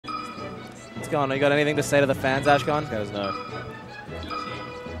What's going on? You got anything to say to the fans, Ashcon? Let us know.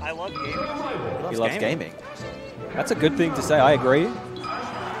 I love gaming. He loves gaming. That's a good thing to say. I agree. And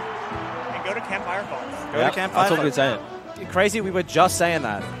go to Campfire Falls. Go to Campfire. That's all we're saying. Crazy, we were just saying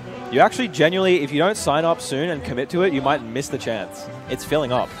that. You actually genuinely, if you don't sign up soon and commit to it, you might miss the chance. It's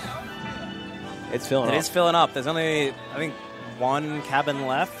filling up. It's filling up. It is filling up. There's only, I think, one cabin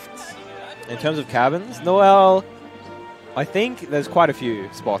left. In terms of cabins, no, well, I think there's quite a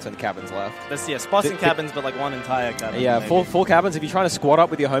few spots and cabins left. There's spots and cabins, but like one entire cabin. Yeah, maybe. full cabins. If you're trying to squat up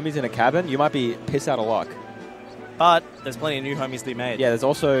with your homies in a cabin, you might be pissed out of luck. But there's plenty of new homies to be made. Yeah, there's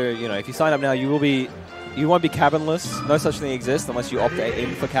also, you know, if you sign up now, you won't be cabinless. No such thing exists unless you opt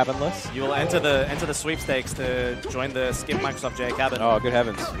in for cabinless. You will enter the sweepstakes to join the Skip Microsoft J cabin. Oh, good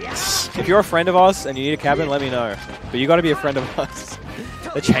heavens. If you're a friend of us and you need a cabin, let me know. But you got to be a friend of us.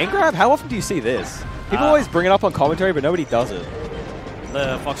 The chain grab? How often do you see this? People always bring it up on commentary, but nobody does it.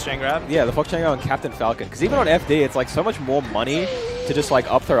 The Fox chain grab? Yeah, the Fox chain grab on Captain Falcon. Because even on FD, it's like so much more money to just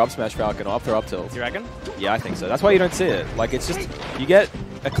like up throw up smash Falcon or up throw up tilt. You reckon? Yeah, I think so. That's why you don't see it. Like, it's just, you get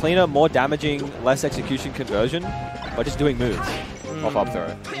a cleaner, more damaging, less execution conversion by just doing moves off up throw.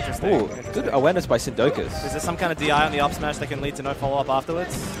 Interesting. Ooh, good awareness by Sindocus. Is there some kind of DI on the up smash that can lead to no follow-up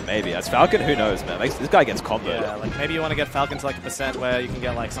afterwards? Maybe. As Falcon, who knows, man? This guy gets comboed. Yeah, like maybe you want to get Falcon to like a percent where you can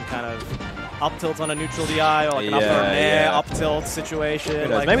get like some kind of up tilt on a neutral DI or like an up throw air up tilt situation.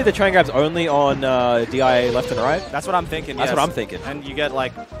 Like, maybe the train grab's only on DI left and right. That's what I'm thinking. That's what I'm thinking. And you get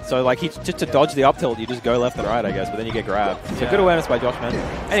like... So like just to dodge the up tilt, you just go left and right, I guess, but then you get grabbed. So good awareness by Joshman.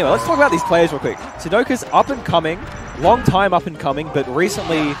 Anyway, let's talk about these players real quick. Sindocus up and coming, long time up and coming, but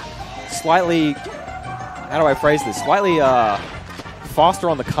recently slightly, how do I phrase this? Slightly faster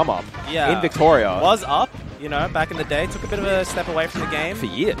on the come up in Victoria. Was up, you know, back in the day. Took a bit of a step away from the game. For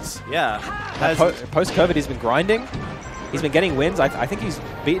years. Yeah. Post-COVID, he's been grinding. He's been getting wins. I think he's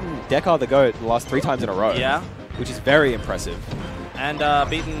beaten Dekar the GOAT the last 3 times in a row. Yeah. Which is very impressive. And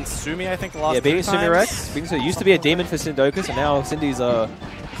beaten Sumi, I think, the last 2 times. Yeah, beating Sumi Rex. It used to be a demon for Sindocus, and now Cindy's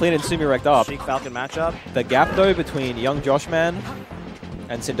clean and Sumi Wrecked up. Chic Falcon matchup. The gap, though, between young Joshman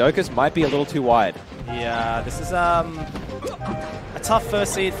and Sindocus might be a little too wide. Yeah, this is a tough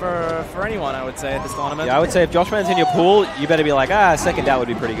first seed for anyone, I would say, at this tournament. Yeah, I would say if Joshman's in your pool, you better be like, second out would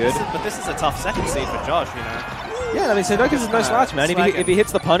be pretty good. But this is a tough second seed for Josh, you know. Yeah, I mean, Sindocus is no slouch, man. If he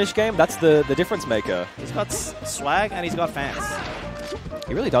hits the punish game, that's the difference maker. He's got swag and he's got fans.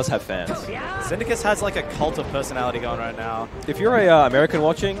 He really does have fans. Sindocus has like a cult of personality going right now. If you're a American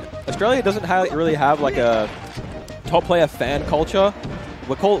watching, Australia doesn't really have like a top player fan culture.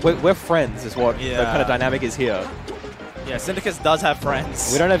 We're friends is what the kind of dynamic is here. Yeah, Sindocus does have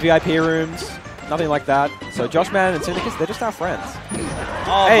friends. We don't have VIP rooms, nothing like that. So Joshman and Sindocus, they're just our friends.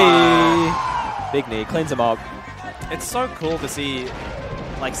 Oh hey! My. Big knee, cleans him up. It's so cool to see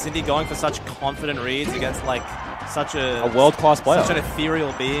like Cindy going for such confident reads against like such a world-class player. Such an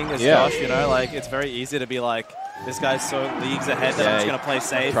ethereal being as Josh, you know? Like, it's very easy to be like, this guy's so leagues ahead that I'm just going to play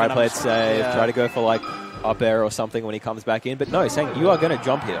safe. Try to play it safe, try to go for like up air or something when he comes back in. But no, he's saying, you are going to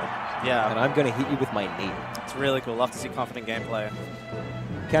jump here. Yeah. And I'm going to hit you with my knee. It's really cool. Love to see confident gameplay.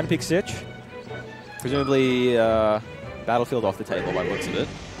 Counter pick Sitch. Presumably Battlefield off the table by the looks of it.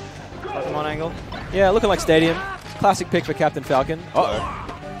 Pokemon angle. Yeah, looking like Stadium. Classic pick for Captain Falcon.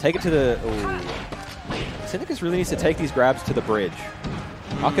 Uh-oh. Take it to the... Ooh. Sindocus really needs to take these grabs to the bridge.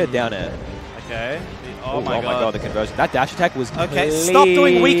 Up air, down air. Okay. Oh my god, the conversion. That dash attack was okay, clean. Stop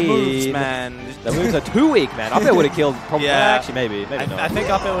doing weak moves, man. The moves are too weak, man. Up air would have killed probably. Yeah. Actually, maybe not. I think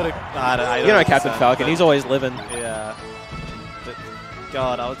up air would have... I don't you know Captain Falcon, he's always living. Yeah. But,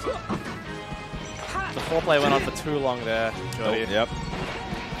 God, I was... The foreplay went on for too long there, Jody. Yep.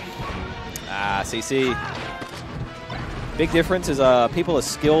 CC. Big difference is people are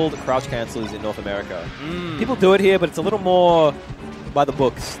skilled crouch cancelers in North America. People do it here, but it's a little more by the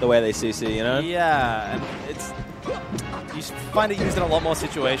books, the way they CC, you know? Yeah, and it's... You find it used in a lot more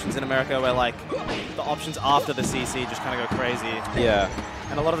situations in America where, like, the options after the CC just kind of go crazy. Yeah.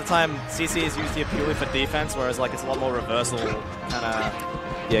 And a lot of the time, CC is used here purely for defense, whereas, like, it's a lot more reversal kind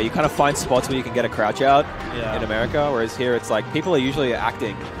of... Yeah, you kind of find spots where you can get a crouch out in America, whereas here it's like people are usually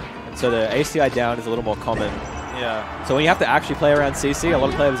acting. And so the ACI down is a little more common. Yeah. So when you have to actually play around CC, a lot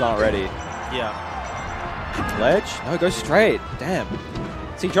of players aren't ready. Yeah. Ledge? No, go straight. Damn.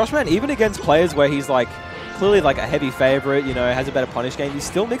 See, Joshman, even against players where he's like clearly like a heavy favorite, you know, has a better punish game, he's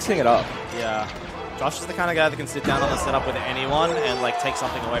still mixing it up. Yeah. Josh is the kind of guy that can sit down on the setup with anyone and like take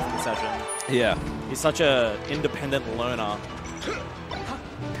something away from the session. Yeah. He's such a independent learner.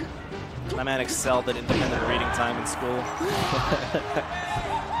 My man excelled at independent reading time in school.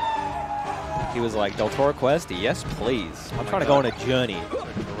 He was like, Del Toro Quest? Yes, please. I'm trying to go on a journey.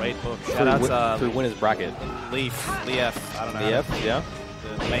 Great book. Shout out through winner's bracket. Leaf, I don't know. Leaf, yeah.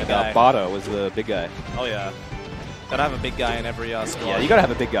 The main guy. Bardo was the big guy. Oh yeah. Gotta have a big guy in every squad. Yeah, you gotta have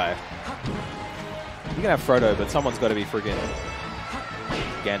a big guy. You can have Frodo, but someone's got to be friggin'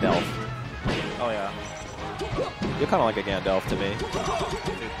 Gandalf. Oh yeah. You're kind of like a Gandalf to me.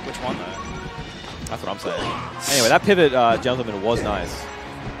 Dude, which one though? That's what I'm saying. Anyway, that pivot gentleman was nice.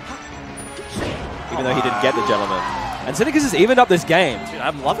 Even though he didn't get the gentleman. And Sindocus has evened up this game. Dude,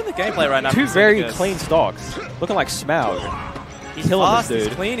 I'm loving the gameplay right now. Two very clean stocks. Looking like Smaug. He's killing fast, this dude.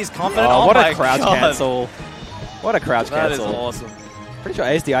 He's clean, he's confident. Oh, what my a crouch God. cancel. What a crouch cancel. That is awesome. Pretty sure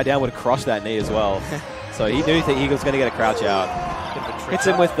ASDI down would have crushed that knee as well. So he knew that he was going to get a crouch out. Hits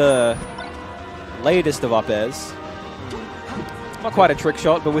him with the latest of up-airs. Not quite a trick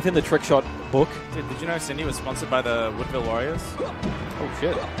shot, but within the trick shot book. Dude, did you know Cindy was sponsored by the Woodville Warriors? Oh,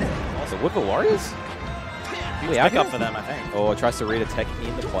 shit. Also, Woodville Warriors? Huge pickup for them, I think. Or tries to read a tech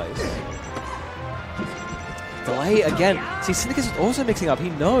into place. Delay again. See, Sindocus is also mixing up. He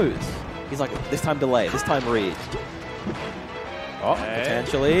knows. He's like, this time delay, this time read. Oh,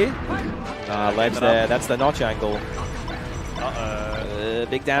 potentially. Ledge there. That's the notch angle.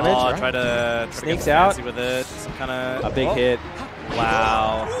 Big damage. Oh, right? try to sneaks get out with it. Some kind of a big hit.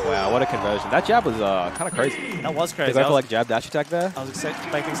 Wow. Wow, what a conversion. That jab was kind of crazy. That was crazy. To go for like jab dash attack there. I was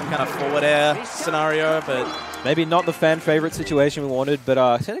expecting some kind of forward air scenario, but maybe not the fan favorite situation we wanted,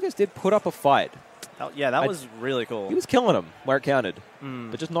 but Sindocus did put up a fight. Yeah, that was really cool. He was killing him where it counted,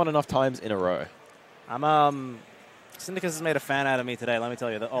 but just not enough times in a row. Sindocus has made a fan out of me today, let me tell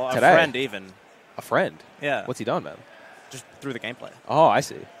you. Oh, a Today? friend even. A friend? Yeah. What's he done, man? Just through the gameplay. Oh, I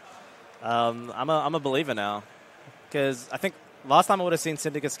see. I'm a believer now. Because I think last time I would have seen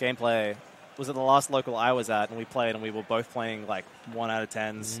Sindocus gameplay was at the last local I was at, and we played, and we were both playing like 1 out of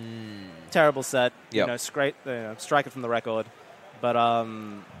 10s. Terrible set. Yep. You know, strike it from the record. But,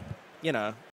 you know,